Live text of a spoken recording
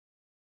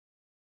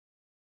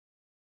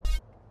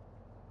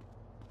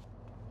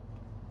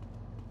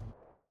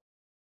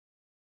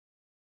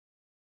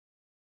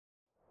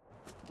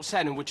What's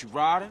happening with you,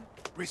 Ryder?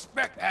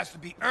 Respect has to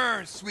be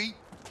earned, sweet,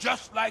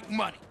 just like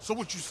money. So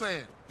what you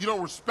saying? You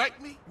don't respect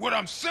me? What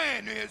I'm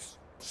saying is,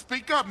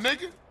 Speak up,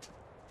 nigga.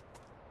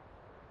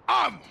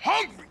 I'm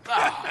hungry.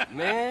 Ah,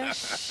 man,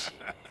 shit.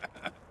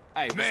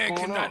 Hey, what's Man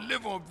going cannot on?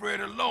 live on bread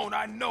alone.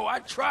 I know. I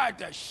tried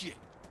that shit.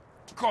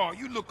 Carl,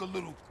 you look a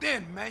little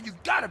thin, man. You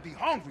gotta be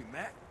hungry,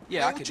 man. Yeah,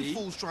 Man, I what could you eat.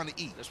 fools trying to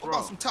eat? Let's What about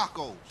roll. some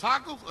tacos?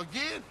 Tacos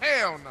again?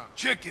 Hell no.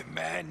 Chicken,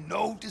 man.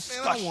 No Man,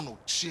 discussion. I don't want no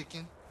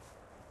chicken.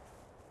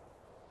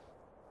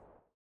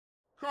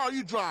 Carl,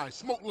 you dry.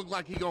 Smoke look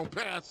like he gonna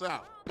pass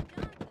out.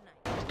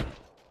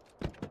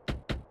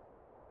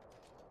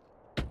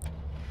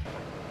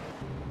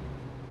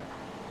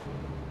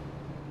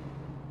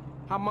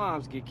 How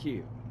moms get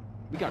killed?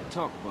 We gotta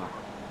talk about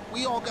it.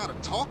 We all gotta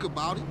talk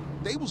about it.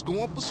 They was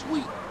going for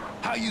sweet.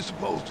 How you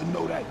supposed to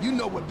know that? You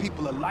know what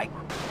people are like.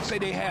 Say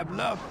they have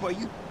love for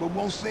you, but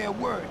won't say a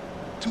word.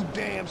 Too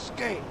damn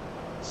scared.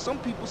 Some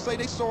people say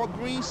they saw a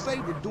green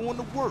Sabre doing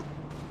the work,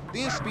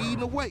 then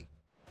speeding away.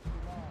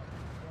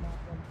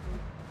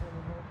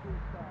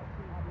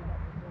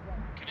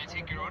 Can I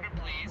take your order,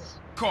 please?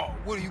 Carl,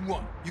 what do you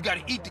want? You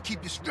gotta eat to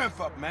keep your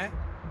strength up, man.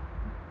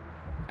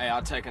 Hey,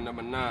 I'll take a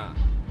number 9.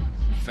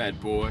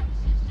 Fat boy.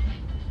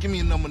 Give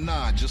me a number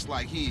 9, just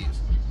like his.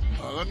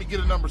 Let me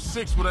get a number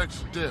 6 with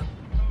extra dip.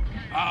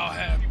 I'll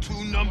have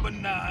 2 number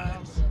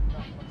 9s,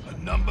 a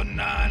number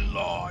 9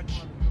 large,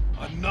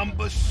 a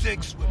number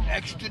 6 with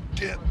extra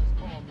dip,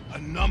 a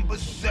number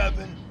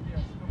 7,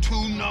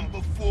 2 number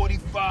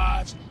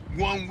 45s,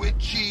 1 with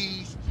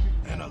cheese,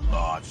 and a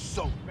large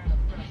soda.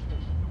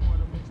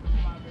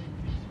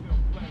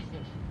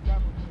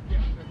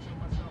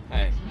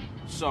 Hey,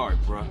 sorry,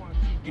 bruh.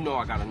 You know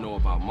I gotta know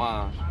about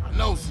mom. I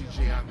know,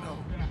 CJ, I know.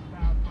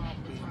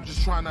 I'm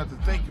just trying not to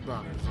think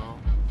about it, is all.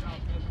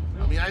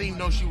 I mean, I didn't even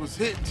know she was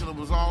hit until it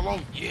was all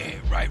over. Yeah,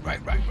 right.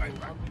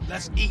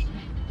 Let's eat.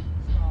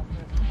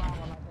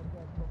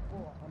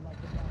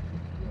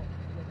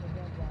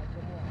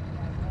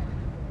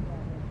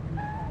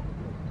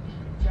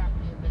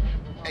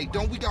 Hey,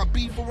 don't we got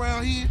beef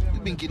around here? We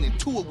been getting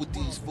into it with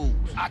these fools.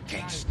 I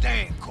can't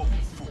stand cold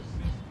food.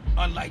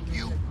 Unlike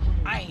you,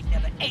 I ain't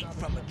never ate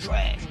from a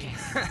trash can.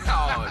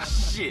 Oh,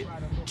 shit.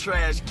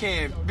 Trash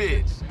can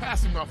bitch.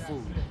 Pass me my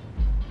food.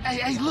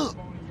 Hey, look.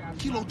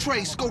 Kilo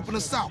Trey scoping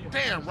us out.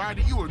 Damn,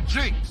 Ryder, you a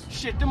jinx.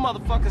 Shit, them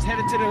motherfuckers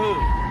headed to the hood.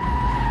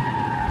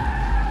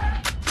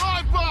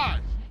 Drive-by!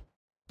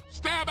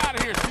 Stab out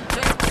of here,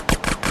 CJ.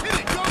 Hit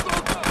it, go.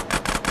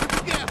 Hit the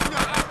gas, we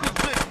gotta out this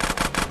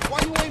bitch. Why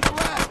you ain't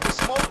blasting,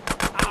 Smoke?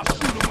 I'll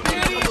shoot him when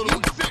Yeah, he's a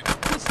little sick.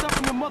 Quit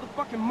stuffing your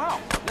motherfucking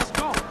mouth. Let's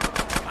go.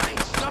 I ain't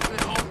stuffing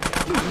it, homie.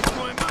 You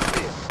destroying my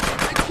fist.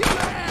 Hey, kill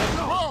your ass,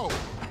 Bro!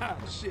 Ah,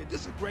 shit,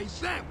 this is a great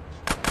sandwich.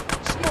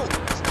 Smoke,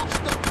 stop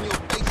stuffing your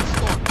face and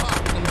start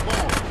popping them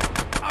balls.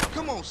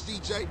 Come on,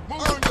 CJ.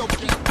 Earn your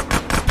keep.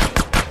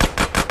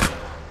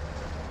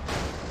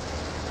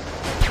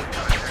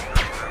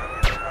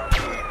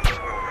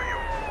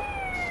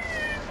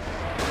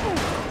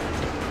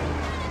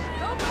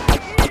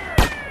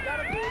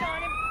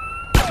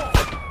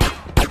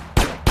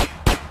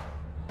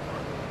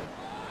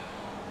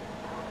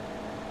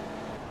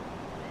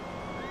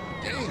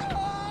 Damn,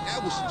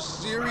 that was some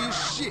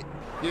serious shit.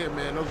 Yeah,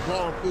 man, those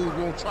baller fools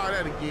won't try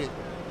that again.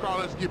 Carl,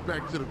 let's get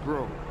back to the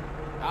grove.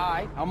 All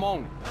right, I'm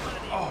on it.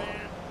 Oh,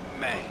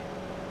 man.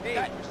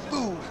 That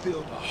food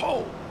filled a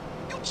hole.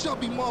 You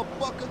chubby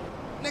motherfucker.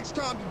 Next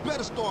time you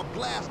better start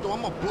blast or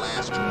I'm gonna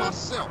blast you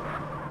myself.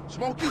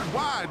 Smokey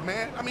wide,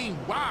 man. I mean,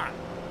 wide.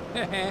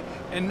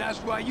 And that's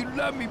why you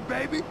love me,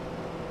 baby.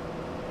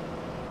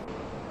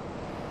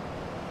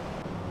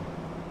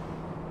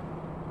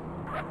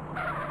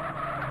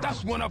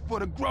 That's one up for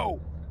the grove.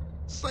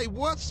 Say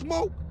what,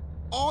 Smoke?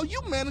 All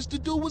you managed to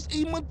do was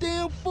eat my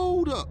damn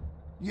food up.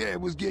 Yeah,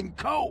 it was getting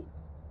cold.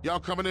 Y'all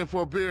coming in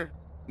for a beer?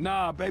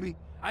 Nah, baby.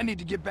 I need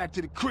to get back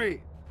to the crib.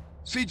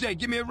 CJ,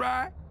 give me a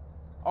ride?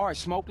 All right,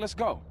 Smoke, let's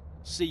go.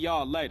 See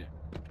y'all later.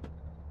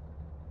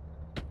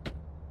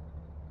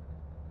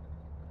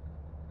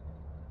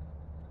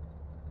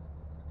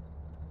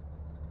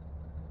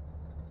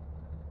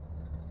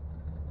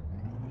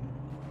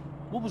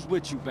 What was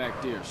with you back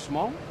there,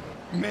 Smoke?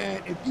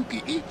 Man, if you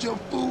can eat your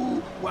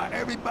food while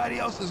everybody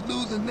else is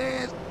losing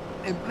theirs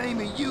and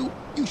blaming you,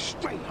 you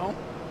straight, homie.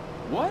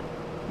 What?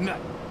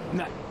 Nothing.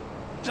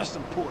 Just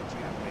some poetry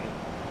I made.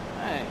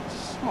 Hey,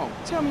 Smoke,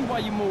 tell me why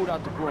you moved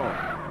out the grove.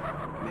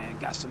 Man,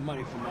 got some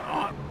money from my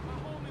aunt.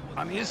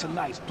 I mean, it's a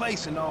nice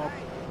place and all,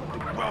 but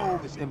the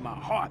grove is in my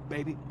heart,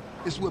 baby.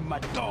 It's with my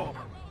dog.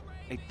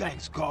 Hey,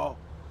 thanks, Carl.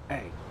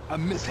 Hey, I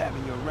miss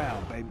having you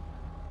around, baby.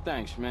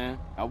 Thanks, man.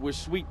 I wish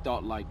Sweet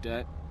thought like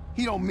that.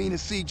 He don't mean it,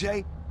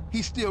 CJ.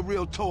 He's still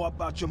real tore up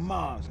about your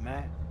moms,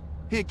 man.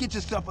 Here, get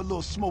yourself a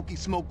little smoky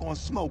smoke on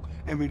smoke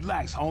and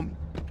relax, homie.